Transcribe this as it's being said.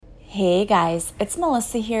Hey guys, it's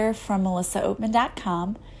Melissa here from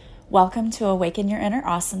melissaoatman.com. Welcome to Awaken Your Inner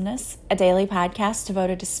Awesomeness, a daily podcast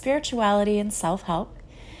devoted to spirituality and self-help.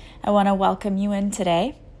 I want to welcome you in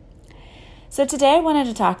today. So today I wanted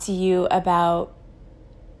to talk to you about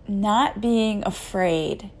not being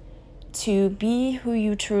afraid to be who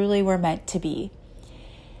you truly were meant to be.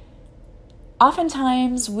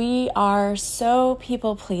 Oftentimes we are so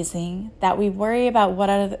people-pleasing that we worry about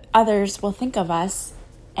what others will think of us,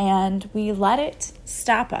 and we let it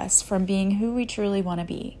stop us from being who we truly want to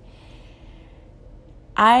be.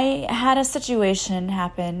 I had a situation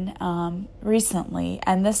happen recently,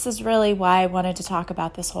 and this is really why I wanted to talk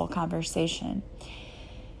about this whole conversation.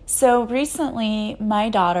 So recently, my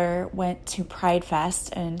daughter went to Pride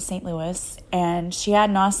Fest in St. Louis, and she had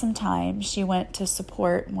an awesome time. She went to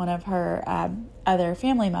support one of her other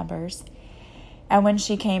family members. And when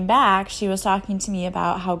she came back, she was talking to me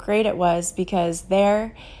about how great it was because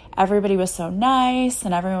there, everybody was so nice,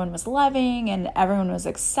 and everyone was loving, and everyone was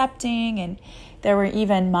accepting, and there were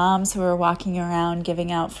even moms who were walking around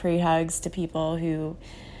giving out free hugs to people who,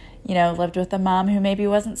 lived with a mom who maybe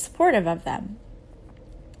wasn't supportive of them.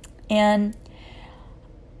 And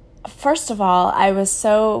first of all, I was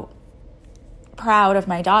so proud of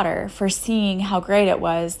my daughter for seeing how great it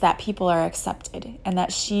was that people are accepted and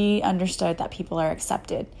that she understood that people are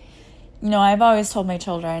accepted. I've always told my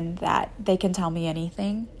children that they can tell me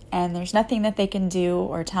anything, and there's nothing that they can do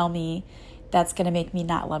or tell me that's going to make me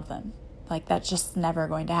not love them. Like, that's just never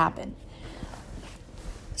going to happen.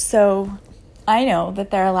 So I know that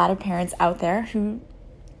there are a lot of parents out there who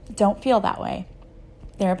don't feel that way.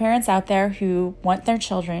 There are parents out there who want their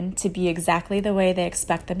children to be exactly the way they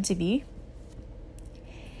expect them to be,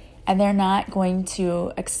 and they're not going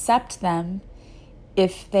to accept them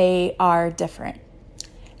if they are different.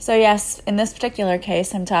 So yes, in this particular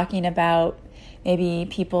case, I'm talking about maybe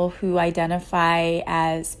people who identify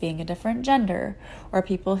as being a different gender, or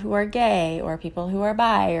people who are gay, or people who are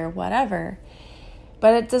bi, or whatever.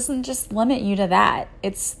 But it doesn't just limit you to that.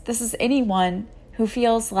 This is anyone who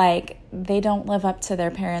feels like they don't live up to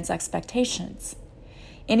their parents' expectations.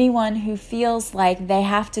 Anyone who feels like they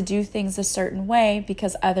have to do things a certain way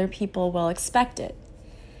because other people will expect it.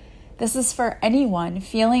 This is for anyone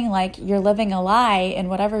feeling like you're living a lie in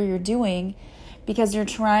whatever you're doing because you're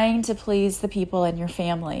trying to please the people in your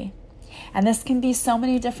family. And this can be so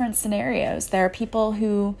many different scenarios. There are people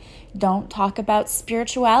who don't talk about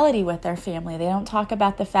spirituality with their family. They don't talk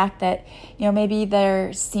about the fact that, maybe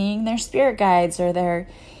they're seeing their spirit guides, or they're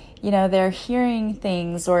hearing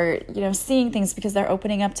things, or, seeing things because they're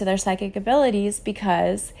opening up to their psychic abilities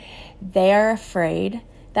because they are afraid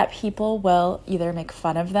that people will either make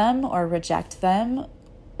fun of them or reject them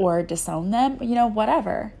or disown them,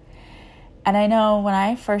 whatever. And I know when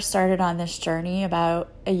I first started on this journey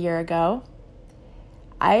about a year ago,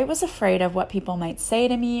 I was afraid of what people might say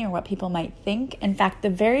to me or what people might think. In fact, the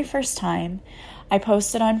very first time I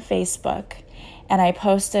posted on Facebook and I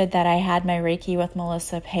posted that I had my Reiki with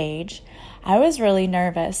Melissa page, I was really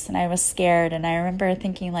nervous and I was scared. And I remember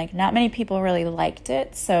thinking not many people really liked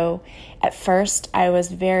it. So at first I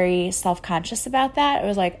was very self-conscious about that. I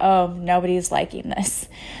was like, oh, nobody's liking this.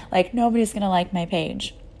 Nobody's going to like my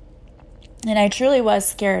page. And I truly was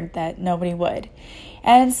scared that nobody would.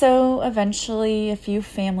 And so eventually a few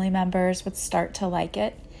family members would start to like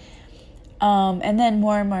it. And then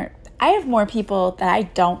more and more, I have more people that I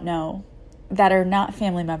don't know that are not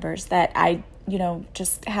family members that I,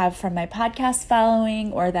 just have from my podcast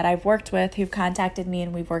following, or that I've worked with who've contacted me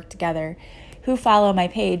and we've worked together, who follow my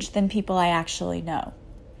page, than people I actually know.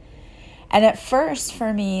 And at first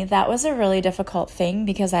for me, that was a really difficult thing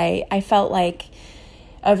because I felt like,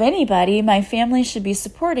 of anybody, my family should be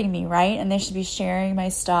supporting me, right? And they should be sharing my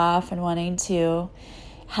stuff and wanting to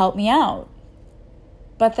help me out.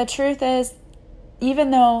 But the truth is,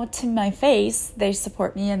 even though to my face they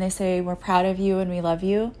support me and they say, we're proud of you and we love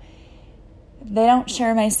you, they don't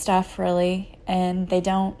share my stuff really. And they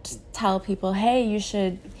don't tell people, hey, you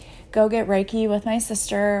should go get Reiki with my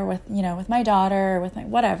sister, or with my daughter, or with my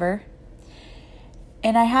whatever.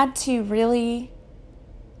 And I had to really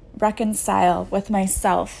reconcile with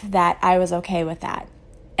myself that I was okay with that.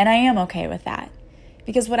 And I am okay with that.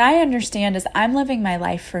 Because what I understand is I'm living my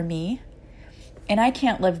life for me, and I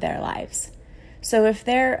can't live their lives. So if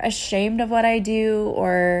they're ashamed of what I do,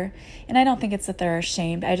 and I don't think it's that they're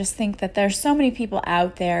ashamed, I just think that there's so many people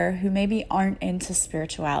out there who maybe aren't into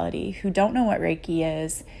spirituality, who don't know what Reiki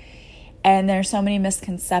is, and there's so many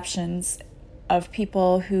misconceptions of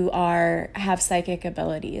people who have psychic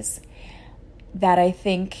abilities, that I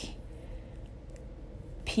think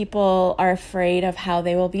people are afraid of how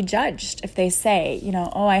they will be judged if they say,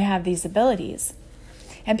 oh, I have these abilities.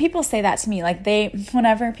 And people say that to me, like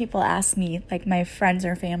whenever people ask me, like my friends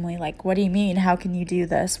or family, like, what do you mean? How can you do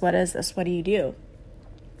this? What is this? What do you do?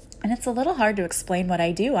 And it's a little hard to explain what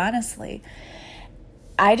I do, honestly.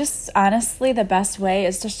 Honestly, the best way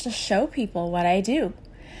is just to show people what I do.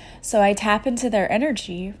 So I tap into their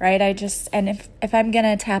energy, right? And if I'm going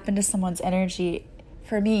to tap into someone's energy,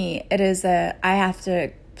 for me, it is I have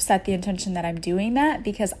to set the intention that I'm doing that,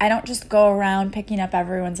 because I don't just go around picking up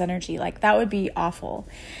everyone's energy. Like, that would be awful.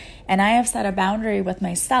 And I have set a boundary with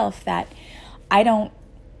myself that I don't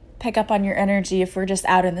pick up on your energy if we're just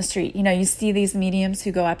out in the street. You see these mediums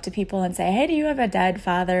who go up to people and say, hey, do you have a dead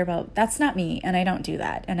father? Well, that's not me. And I don't do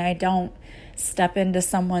that. And I don't step into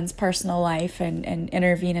someone's personal life and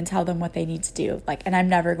intervene and tell them what they need to do. And I'm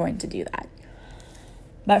never going to do that.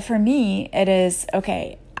 But for me, it is,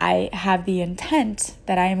 okay, I have the intent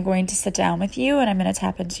that I am going to sit down with you and I'm going to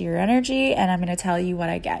tap into your energy and I'm going to tell you what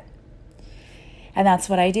I get. And that's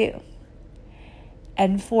what I do.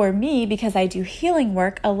 And for me, because I do healing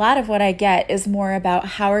work, a lot of what I get is more about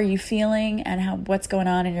how are you feeling and what's going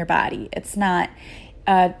on in your body. It's not,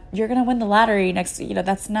 you're going to win the lottery next,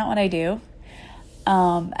 that's not what I do.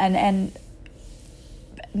 And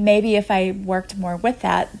maybe if I worked more with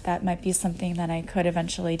that might be something that I could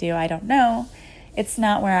eventually do. I don't know. It's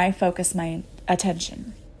not where I focus my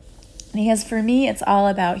attention. Because for me, it's all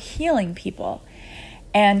about healing people.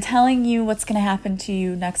 And telling you what's going to happen to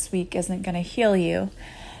you next week isn't going to heal you.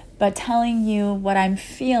 But telling you what I'm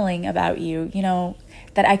feeling about you,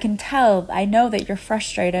 that I can tell, I know that you're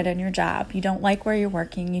frustrated in your job. You don't like where you're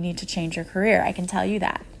working. You need to change your career. I can tell you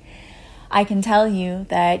that. I can tell you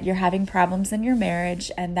that you're having problems in your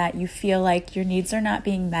marriage and that you feel like your needs are not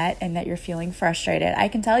being met and that you're feeling frustrated. I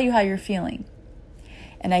can tell you how you're feeling.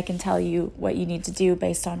 And I can tell you what you need to do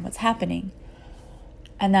based on what's happening.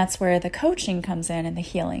 And that's where the coaching comes in and the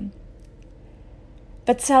healing.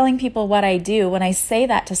 But telling people what I do, when I say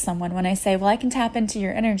that to someone, when I say, well, I can tap into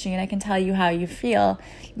your energy and I can tell you how you feel,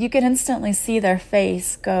 you can instantly see their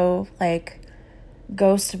face go like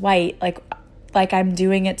ghost white, like I'm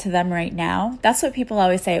doing it to them right now. That's what people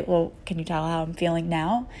always say, well, can you tell how I'm feeling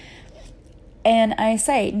now? And I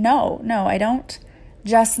say, no, I don't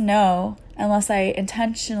just know unless I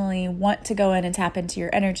intentionally want to go in and tap into your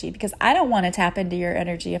energy, because I don't want to tap into your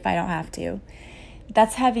energy if I don't have to.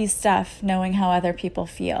 That's heavy stuff, knowing how other people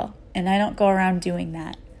feel. And I don't go around doing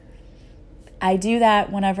that. I do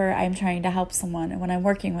that whenever I'm trying to help someone and when I'm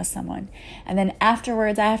working with someone. And then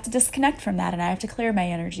afterwards, I have to disconnect from that and I have to clear my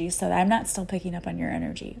energy so that I'm not still picking up on your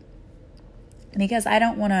energy. Because I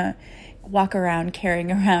don't want to walk around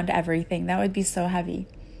carrying around everything. That would be so heavy.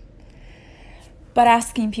 But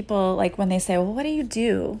asking people, like when they say, well, what do you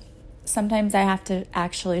do? Sometimes I have to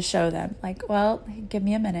actually show them, like, well, give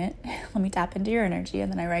me a minute. Let me tap into your energy.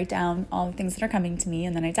 And then I write down all the things that are coming to me.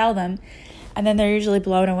 And then I tell them. And then they're usually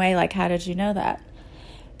blown away, like, how did you know that?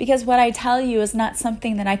 Because what I tell you is not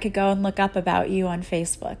something that I could go and look up about you on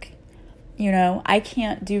Facebook. I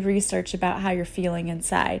can't do research about how you're feeling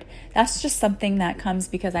inside. That's just something that comes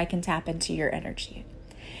because I can tap into your energy.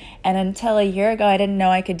 And until a year ago, I didn't know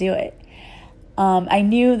I could do it. I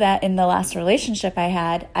knew that in the last relationship I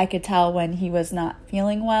had, I could tell when he was not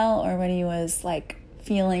feeling well or when he was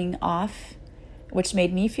feeling off, which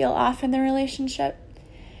made me feel off in the relationship.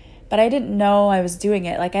 But I didn't know I was doing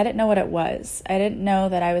it. I didn't know what it was. I didn't know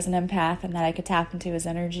that I was an empath and that I could tap into his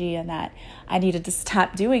energy and that I needed to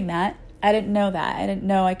stop doing that. I didn't know that. I didn't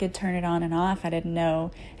know I could turn it on and off. I didn't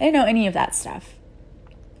know any of that stuff.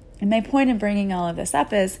 And my point in bringing all of this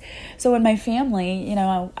up is, so when my family,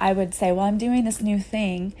 I would say, well, I'm doing this new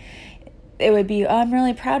thing. It would be, oh, I'm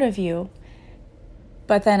really proud of you.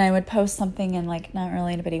 But then I would post something and not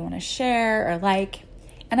really anybody want to share or like.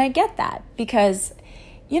 And I get that because,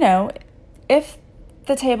 if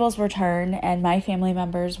the tables were turned and my family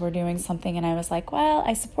members were doing something and I was like, well,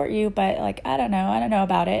 I support you, but I don't know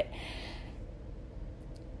about it.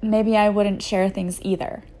 Maybe I wouldn't share things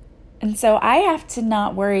either. And so I have to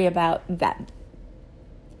not worry about that.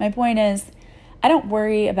 My point is, I don't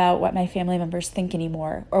worry about what my family members think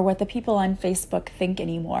anymore or what the people on Facebook think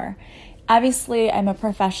anymore. Obviously, I'm a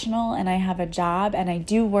professional and I have a job, and I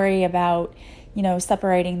do worry about,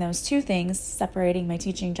 separating those two things, separating my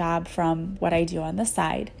teaching job from what I do on the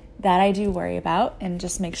side. That I do worry about, and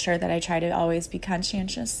just make sure that I try to always be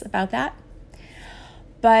conscientious about that.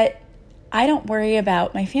 But I don't worry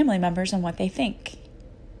about my family members and what they think,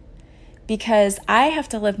 because I have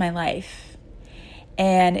to live my life.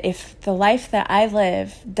 And if the life that I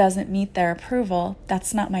live doesn't meet their approval,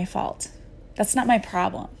 that's not my fault. That's not my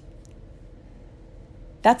problem.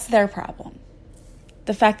 That's their problem.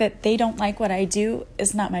 The fact that they don't like what I do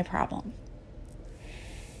is not my problem.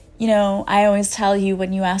 I always tell you,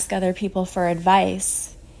 when you ask other people for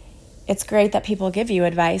advice, it's great that people give you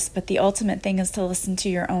advice, but the ultimate thing is to listen to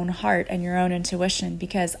your own heart and your own intuition,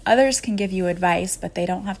 because others can give you advice, but they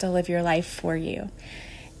don't have to live your life for you.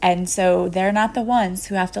 And so they're not the ones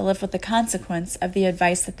who have to live with the consequence of the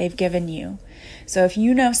advice that they've given you. So if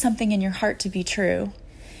you know something in your heart to be true,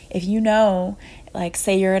 if you know, like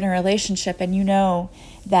say you're in a relationship and you know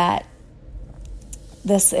that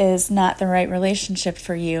this is not the right relationship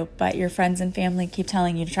for you, but your friends and family keep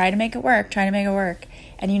telling you to try to make it work,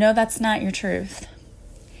 and you know that's not your truth,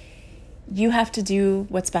 you have to do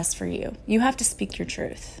what's best for you. You have to speak your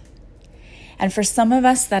truth. And for some of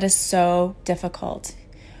us, that is so difficult.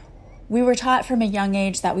 We were taught from a young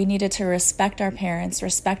age that we needed to respect our parents,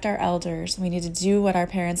 respect our elders. We need to do what our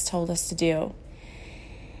parents told us to do.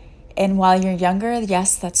 And while you're younger,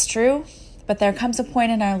 yes, that's true. But there comes a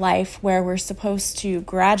point in our life where we're supposed to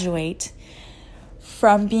graduate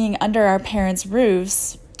from being under our parents'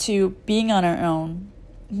 roofs to being on our own,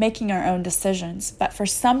 making our own decisions. But for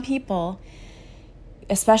some people,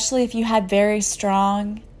 especially if you had very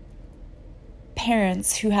strong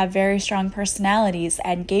parents who have very strong personalities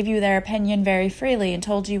and gave you their opinion very freely and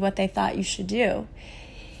told you what they thought you should do,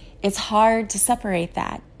 it's hard to separate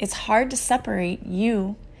that. It's hard to separate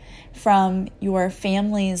you from your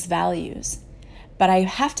family's values. But I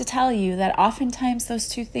have to tell you that oftentimes those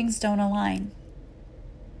two things don't align.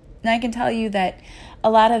 And I can tell you that a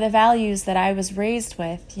lot of the values that I was raised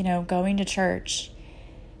with, going to church,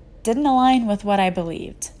 didn't align with what I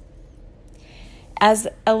believed. As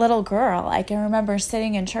a little girl, I can remember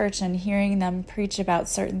sitting in church and hearing them preach about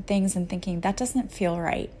certain things and thinking, that doesn't feel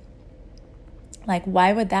right. Like,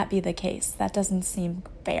 why would that be the case? That doesn't seem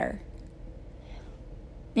fair.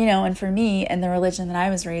 And for me, in the religion that I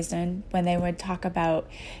was raised in, when they would talk about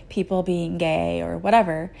people being gay or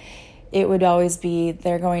whatever, it would always be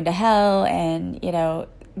they're going to hell and,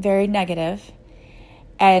 very negative.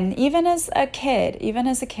 And even as a kid, even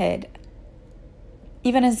as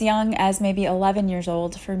young as maybe 11 years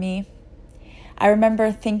old for me, I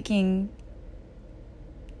remember thinking,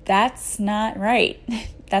 that's not right.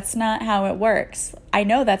 That's not how it works. I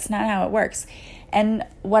know that's not how it works. And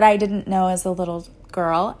what I didn't know as a little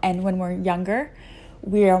girl, and when we're younger,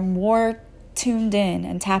 we are more tuned in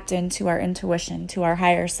and tapped into our intuition, to our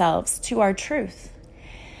higher selves, to our truth.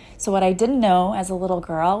 So what I didn't know as a little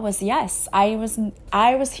girl was, yes, I was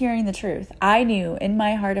hearing the truth. I knew in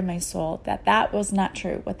my heart and my soul that was not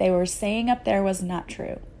true. What they were saying up there was not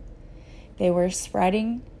true. They were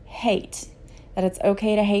spreading hate, that it's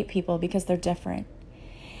okay to hate people because they're different.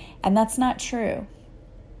 And that's not true.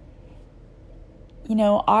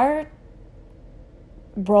 Our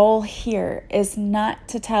role here is not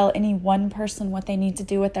to tell any one person what they need to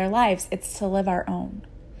do with their lives. It's to live our own.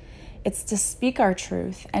 It's to speak our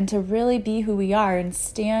truth and to really be who we are and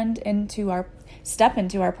step into our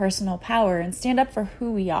personal power and stand up for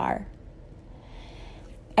who we are.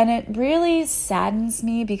 And it really saddens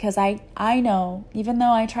me because I know, even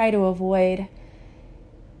though I try to avoid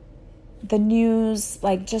the news,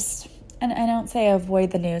 and I don't say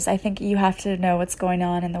avoid the news. I think you have to know what's going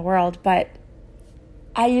on in the world, but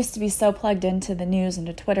I used to be so plugged into the news and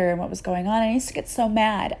to Twitter and what was going on. I used to get so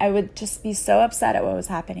mad. I would just be so upset at what was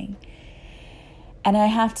happening. And I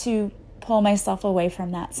have to pull myself away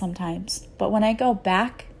from that sometimes. But when I go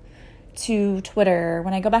back to Twitter,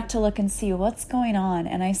 when I go back to look and see what's going on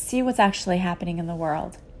and I see what's actually happening in the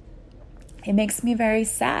world, it makes me very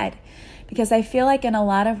sad because I feel like in a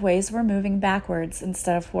lot of ways we're moving backwards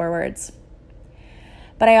instead of forwards.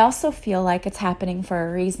 But I also feel like it's happening for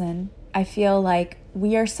a reason. I feel like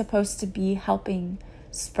we are supposed to be helping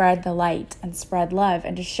spread the light and spread love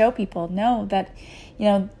and to show people, no, that,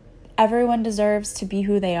 everyone deserves to be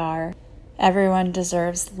who they are. Everyone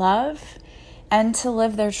deserves love and to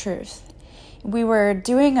live their truth. We were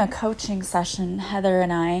doing a coaching session, Heather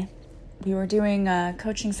and I. We were doing a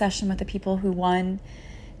coaching session with the people who won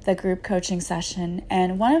the group coaching session.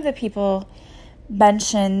 And one of the people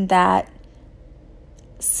mentioned that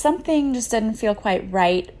something just didn't feel quite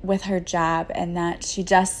right with her job and that she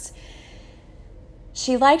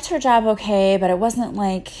liked her job okay, but it wasn't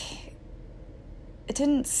it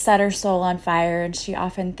didn't set her soul on fire. And she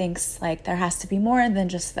often thinks there has to be more than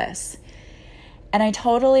just this. And I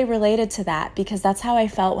totally related to that because that's how I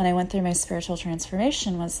felt when I went through my spiritual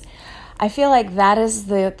transformation. Was I feel like that is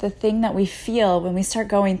the thing that we feel when we start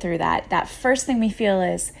going through that. That first thing we feel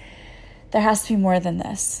is there has to be more than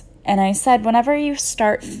this. And I said, whenever you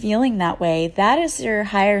start feeling that way, that is your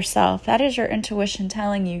higher self. That is your intuition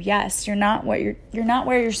telling you, yes, you're not where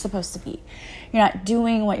you're supposed to be. You're not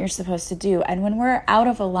doing what you're supposed to do. And when we're out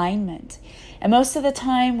of alignment, and most of the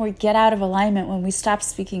time we get out of alignment when we stop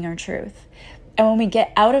speaking our truth. And when we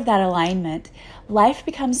get out of that alignment, life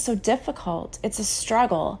becomes so difficult. It's a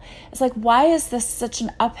struggle. It's like, why is this such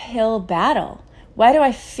an uphill battle? Why do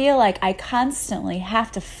I feel like I constantly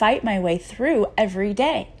have to fight my way through every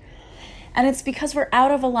day? And it's because we're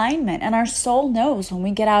out of alignment, and our soul knows when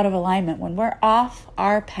we get out of alignment, when we're off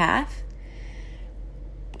our path.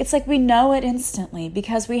 It's like we know it instantly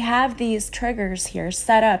because we have these triggers here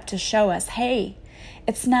set up to show us, hey,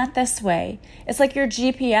 it's not this way. It's like your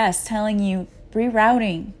GPS telling you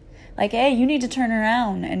rerouting, like, hey, you need to turn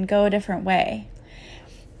around and go a different way.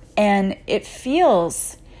 And it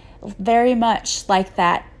feels very much like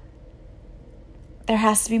that. There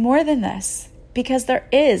has to be more than this.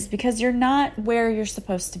 Because you're not where you're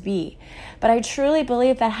supposed to be. But I truly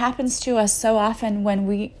believe that happens to us so often when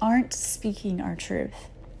we aren't speaking our truth.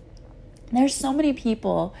 There's so many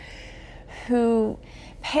people who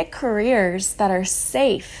pick careers that are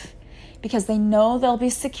safe because they know they'll be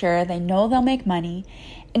secure, they know they'll make money.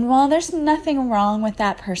 And while there's nothing wrong with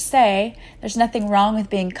that per se, there's nothing wrong with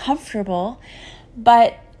being comfortable,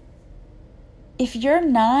 but if you're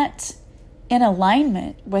not in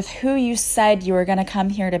alignment with who you said you were going to come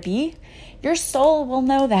here to be, your soul will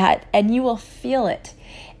know that and you will feel it.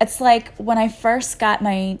 It's like when I first got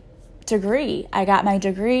my degree, I got my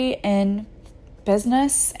degree in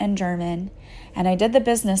business and German, and I did the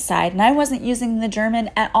business side, and I wasn't using the German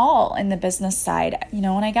at all in the business side. You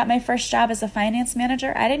know, when I got my first job as a finance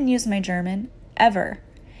manager, I didn't use my German ever.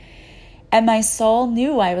 And my soul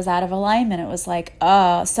knew I was out of alignment. It was like,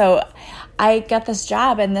 oh, so I got this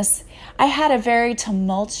job, and I had a very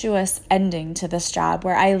tumultuous ending to this job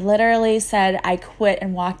where I literally said I quit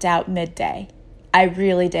and walked out midday. I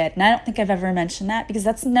really did. And I don't think I've ever mentioned that because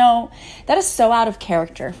that is so out of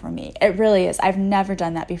character for me. It really is. I've never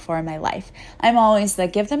done that before in my life. I'm always the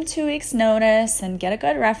give them 2 weeks notice and get a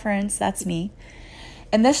good reference. That's me.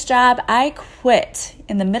 In this job, I quit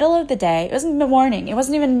in the middle of the day. It was in the morning. It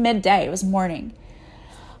wasn't even midday. It was morning.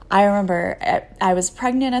 I remember I was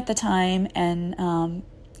pregnant at the time, and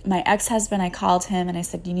my ex-husband, I called him and I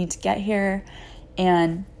said, you need to get here.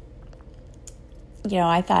 And, you know,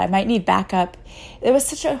 I thought I might need backup. It was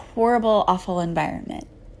such a horrible, awful environment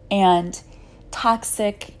and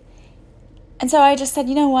toxic. And so I just said,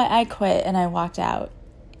 you know what? I quit, and I walked out.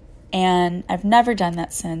 And I've never done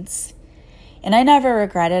that since. And I never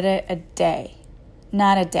regretted it a day,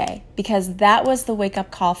 not a day, because that was the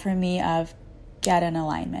wake-up call for me of get in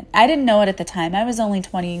alignment. I didn't know it at the time. I was only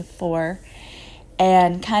 24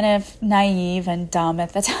 and kind of naive and dumb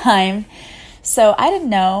at the time. So I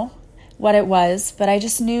didn't know what it was, but I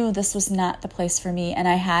just knew this was not the place for me. And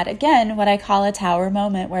I had, again, what I call a tower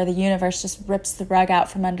moment where the universe just rips the rug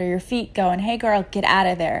out from under your feet going, hey girl, get out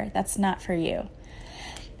of there. That's not for you.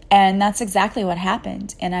 And that's exactly what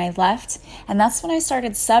happened. And I left. And that's when I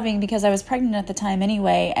started subbing because I was pregnant at the time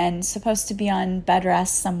anyway and supposed to be on bed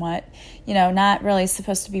rest somewhat, you know, not really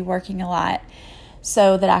supposed to be working a lot.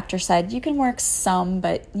 So the doctor said, you can work some,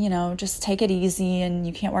 but, you know, just take it easy and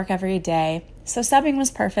you can't work every day. So subbing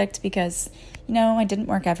was perfect because, you know, I didn't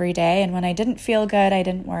work every day. And when I didn't feel good, I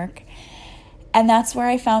didn't work. And that's where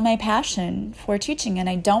I found my passion for teaching. And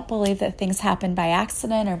I don't believe that things happen by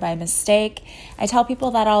accident or by mistake. I tell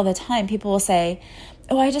people that all the time. People will say,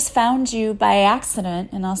 oh, I just found you by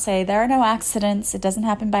accident. And I'll say, there are no accidents. It doesn't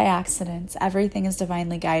happen by accidents. Everything is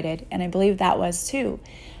divinely guided. And I believe that was too.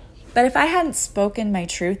 But if I hadn't spoken my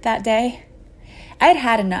truth that day, I'd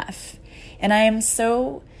had enough. And I'm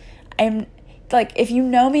like, if you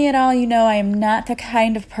know me at all, you know I am not the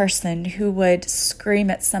kind of person who would scream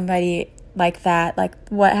at somebody like that, like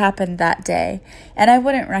what happened that day. And I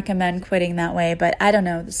wouldn't recommend quitting that way, but I don't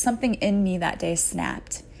know, something in me that day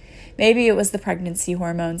snapped. Maybe it was the pregnancy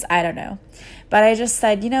hormones, I don't know. But I just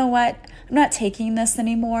said, you know what, I'm not taking this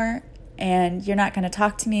anymore, and you're not going to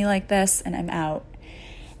talk to me like this, and I'm out.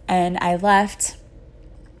 And I left,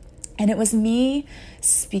 and it was me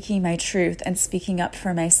speaking my truth and speaking up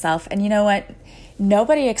for myself. And you know what,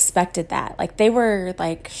 nobody expected that. Like, they were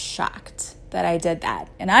like shocked that I did that.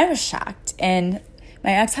 And I was shocked. And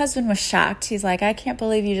my ex-husband was shocked. He's like, I can't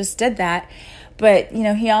believe you just did that. But, you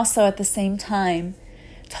know, he also at the same time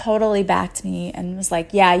totally backed me and was like,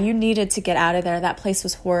 yeah, you needed to get out of there. That place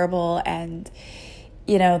was horrible. And,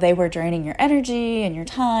 you know, they were draining your energy and your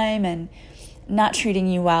time and not treating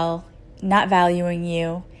you well, not valuing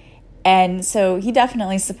you. And so he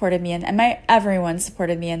definitely supported me, and everyone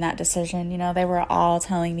supported me in that decision. They were all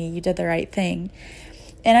telling me, you did the right thing.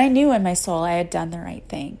 And I knew in my soul I had done the right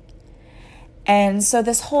thing. And so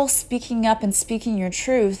this whole speaking up and speaking your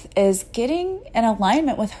truth is getting in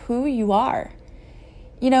alignment with who you are.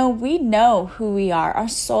 We know who we are. Our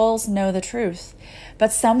souls know the truth.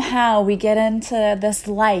 But somehow we get into this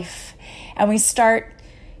life and we start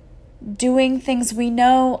doing things we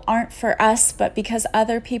know aren't for us, but because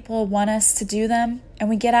other people want us to do them, and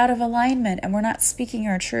we get out of alignment and we're not speaking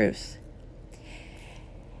our truth.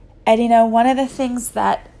 And one of the things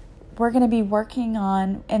that we're going to be working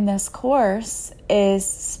on in this course is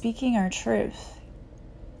speaking our truth.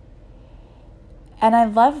 And I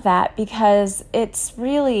love that because it's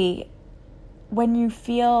really when you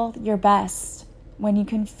feel your best, when you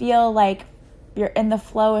can feel like you're in the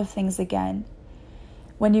flow of things again,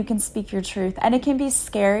 when you can speak your truth. And it can be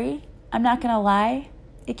scary. I'm not going to lie.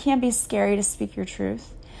 It can be scary to speak your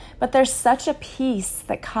truth. But there's such a peace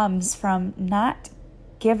that comes from not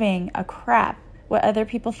giving a crap what other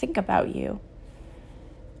people think about you.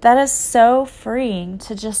 That is so freeing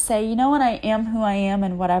to just say, you know what, I am who I am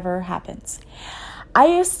and whatever happens. I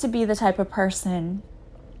used to be the type of person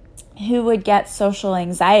who would get social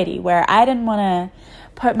anxiety where I didn't want to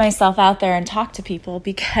put myself out there and talk to people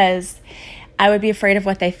because I would be afraid of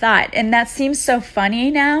what they thought. And that seems so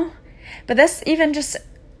funny now, but this even just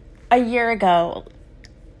a year ago,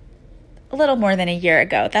 a little more than a year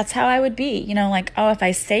ago, that's how I would be. If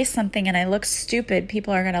I say something and I look stupid,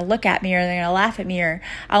 people are going to look at me or they're going to laugh at me or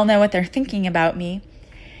I'll know what they're thinking about me.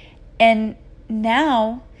 And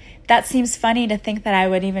now that seems funny to think that I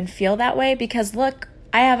would even feel that way because look,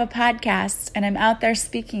 I have a podcast and I'm out there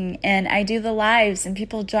speaking and I do the lives and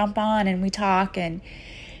people jump on and we talk, and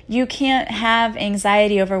you can't have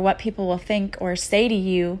anxiety over what people will think or say to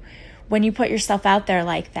you when you put yourself out there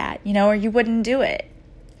like that, or you wouldn't do it.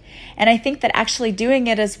 And I think that actually doing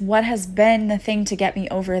it is what has been the thing to get me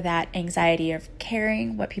over that anxiety of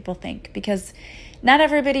caring what people think, because not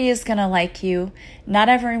everybody is going to like you. Not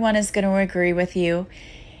everyone is going to agree with you.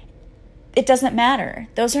 It doesn't matter.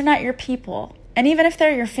 Those are not your people. And even if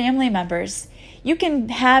they're your family members, you can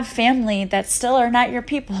have family that still are not your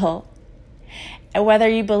people. And whether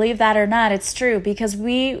you believe that or not, it's true, because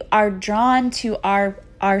we are drawn to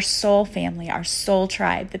our soul family, our soul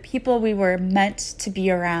tribe, the people we were meant to be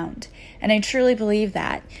around. And I truly believe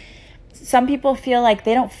that. Some people feel like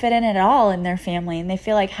they don't fit in at all in their family, and they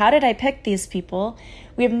feel like, how did I pick these people?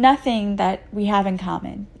 We have nothing that we have in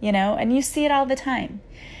common, and you see it all the time.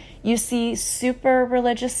 You see super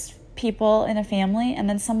religious people in a family and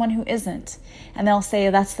then someone who isn't, and they'll say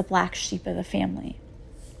that's the black sheep of the family.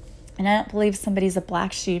 And I don't believe somebody's a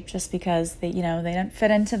black sheep just because they don't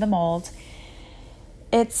fit into the mold.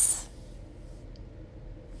 I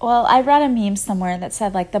read a meme somewhere that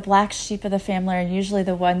said the black sheep of the family are usually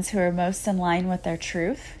the ones who are most in line with their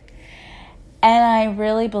truth. And I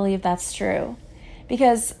really believe that's true.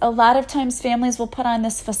 Because a lot of times families will put on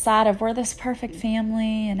this facade of we're this perfect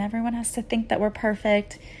family and everyone has to think that we're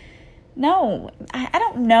perfect. No, I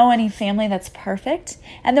don't know any family that's perfect.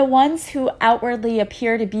 And the ones who outwardly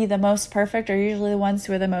appear to be the most perfect are usually the ones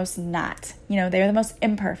who are the most not. They're the most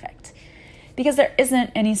imperfect. Because there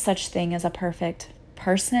isn't any such thing as a perfect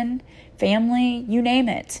person, family, you name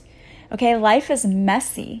it. Okay, life is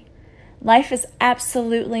messy. Life is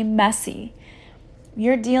absolutely messy.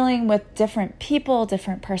 You're dealing with different people,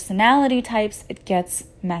 different personality types. It gets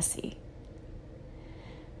messy.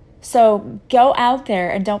 So go out there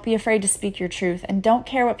and don't be afraid to speak your truth, and don't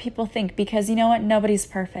care what people think, because you know what? Nobody's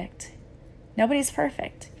perfect. Nobody's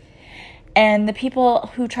perfect. And the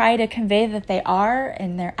people who try to convey that they are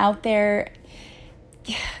and they're out there,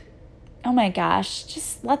 oh my gosh,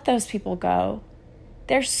 just let those people go.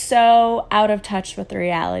 They're so out of touch with the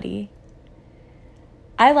reality.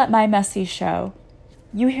 I let my messy show.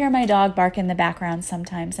 You hear my dog bark in the background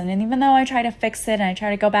sometimes, and even though I try to fix it and I try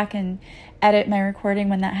to go back and edit my recording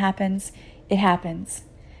when that happens, it happens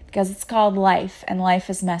because it's called life, and life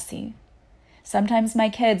is messy. Sometimes my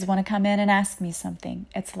kids want to come in and ask me something.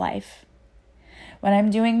 It's life. When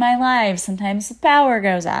I'm doing my live, sometimes the power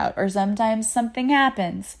goes out or sometimes something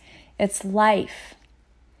happens. It's life.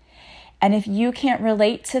 And if you can't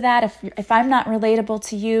relate to that, if I'm not relatable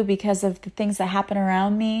to you because of the things that happen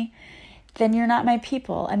around me, then you're not my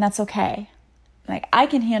people, and that's okay. I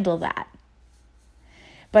can handle that.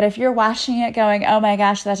 But if you're watching it going, oh my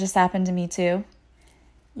gosh, that just happened to me too,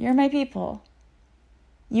 you're my people.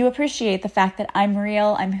 You appreciate the fact that I'm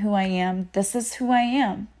real, I'm who I am, this is who I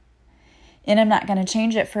am. And I'm not going to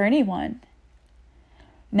change it for anyone.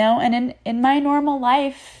 No, and in my normal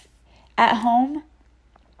life at home,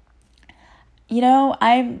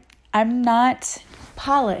 I'm not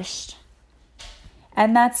polished.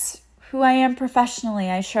 And that's who I am professionally.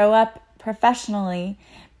 I show up professionally.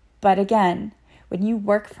 But again, when you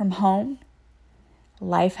work from home,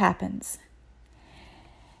 life happens.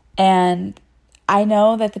 And I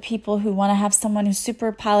know that the people who want to have someone who's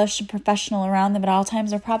super polished and professional around them at all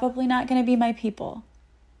times are probably not going to be my people.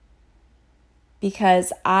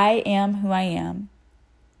 Because I am who I am.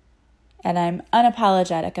 And I'm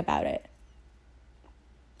unapologetic about it.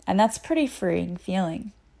 And that's a pretty freeing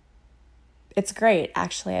feeling. It's great,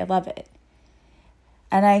 actually. I love it.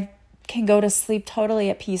 And I can go to sleep totally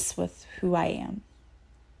at peace with who I am.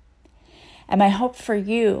 And my hope for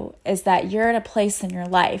you is that you're at a place in your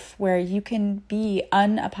life where you can be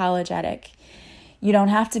unapologetic. You don't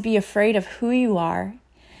have to be afraid of who you are.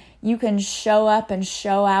 You can show up and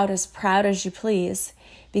show out as proud as you please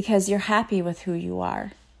because you're happy with who you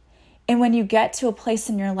are. And when you get to a place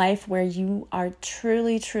in your life where you are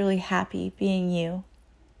truly, truly happy being you,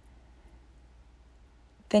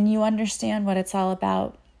 then you understand what it's all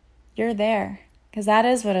about. You're there, because that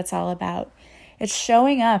is what it's all about. It's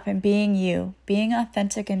showing up and being you, being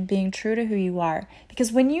authentic and being true to who you are.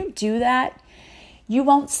 Because when you do that, you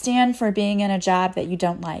won't stand for being in a job that you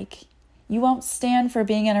don't like. You won't stand for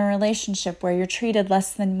being in a relationship where you're treated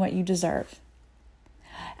less than what you deserve.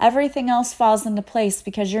 Everything else falls into place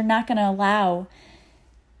because you're not going to allow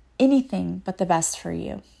anything but the best for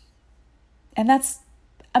you. And that's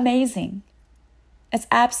amazing. It's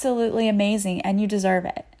absolutely amazing, and you deserve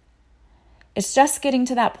it. It's just getting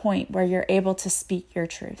to that point where you're able to speak your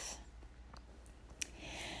truth.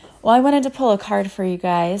 Well, I wanted to pull a card for you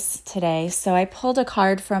guys today. So I pulled a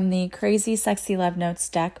card from the Crazy Sexy Love Notes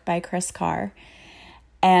deck by Chris Carr.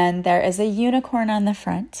 And there is a unicorn on the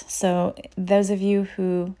front. So those of you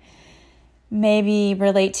who maybe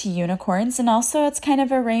relate to unicorns, and also it's kind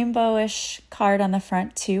of a rainbowish card on the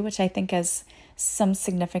front too, which I think has some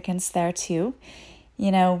significance there too.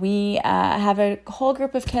 We have a whole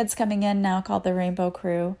group of kids coming in now called the Rainbow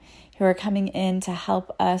Crew who are coming in to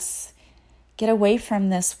help us get away from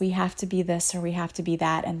this, we have to be this or we have to be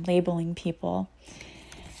that, and labeling people.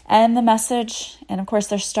 And the message, and of course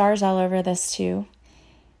there's stars all over this too,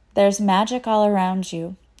 there's magic all around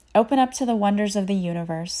you. Open up to the wonders of the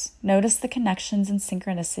universe. Notice the connections and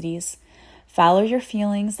synchronicities. Follow your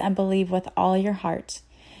feelings and believe with all your heart.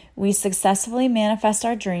 We successfully manifest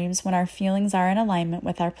our dreams when our feelings are in alignment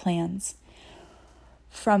with our plans.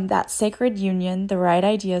 From that sacred union, the right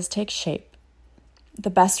ideas take shape. The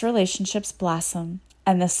best relationships blossom,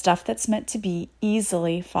 and the stuff that's meant to be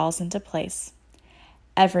easily falls into place.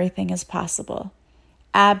 Everything is possible.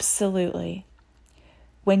 Absolutely.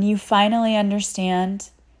 When you finally understand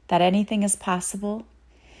that anything is possible,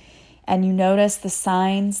 and you notice the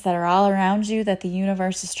signs that are all around you that the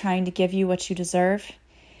universe is trying to give you what you deserve,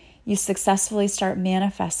 you successfully start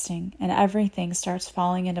manifesting and everything starts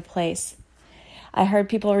falling into place. I heard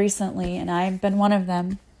people recently, and I've been one of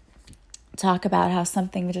them, talk about how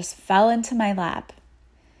something just fell into my lap.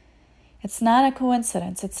 It's not a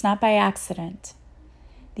coincidence. It's not by accident.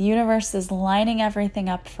 The universe is lining everything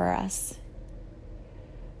up for us.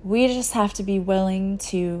 We just have to be willing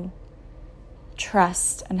to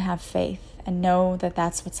trust and have faith and know that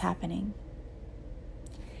that's what's happening.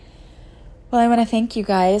 Well, I want to thank you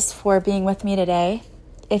guys for being with me today.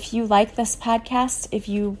 If you like this podcast, if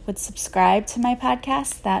you would subscribe to my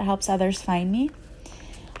podcast, that helps others find me.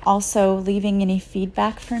 Also, leaving any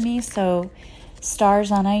feedback for me, so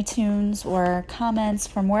stars on iTunes or comments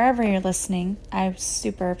from wherever you're listening. I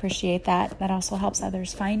super appreciate that. That also helps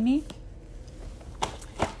others find me.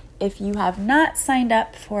 If you have not signed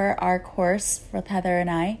up for our course with Heather and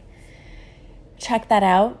I, check that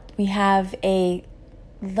out. We have a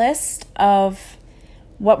list of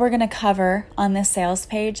what we're going to cover on this sales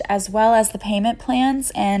page, as well as the payment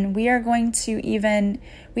plans. And we are going to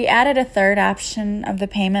we added a third option of the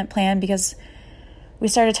payment plan because we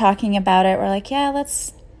started talking about it. We're like, yeah,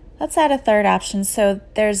 let's add a third option. So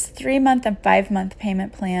there's 3-month and 5-month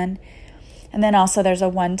payment plan. And then also there's a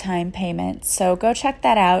one-time payment. So go check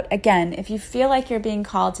that out. Again, if you feel like you're being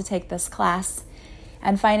called to take this class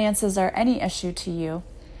and finances are any issue to you,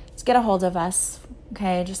 just get a hold of us.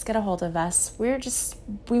 Okay, just get a hold of us. We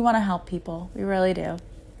want to help people. We really do.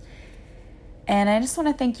 And I just want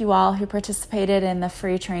to thank you all who participated in the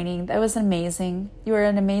free training. That was amazing. You were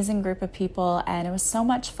an amazing group of people, and it was so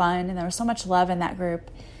much fun, and there was so much love in that group.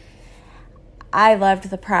 I loved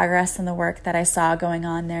the progress and the work that I saw going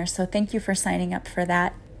on there. So thank you for signing up for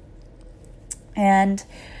that. And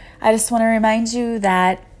I just want to remind you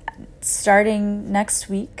that starting next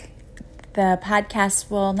week, the podcast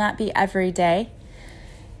will not be every day.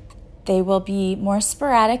 They will be more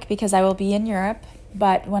sporadic because I will be in Europe,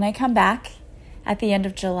 but when I come back at the end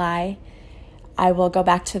of July, I will go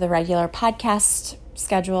back to the regular podcast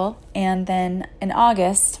schedule. And then in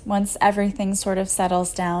August, once everything sort of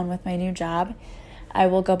settles down with my new job, I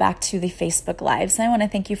will go back to the Facebook Lives. And I want to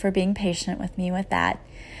thank you for being patient with me with that.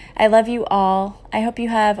 I love you all. I hope you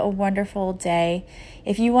have a wonderful day.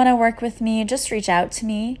 If you want to work with me, just reach out to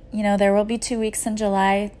me. There will be 2 weeks in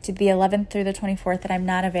July, to the 11th through the 24th, that I'm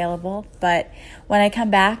not available. But when I come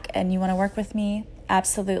back and you want to work with me,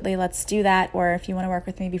 absolutely, let's do that. Or if you want to work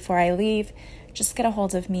with me before I leave, just get a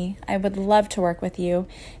hold of me. I would love to work with you.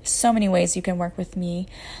 So many ways you can work with me.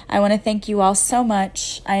 I want to thank you all so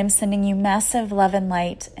much. I am sending you massive love and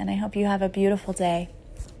light, and I hope you have a beautiful day.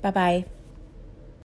 Bye-bye.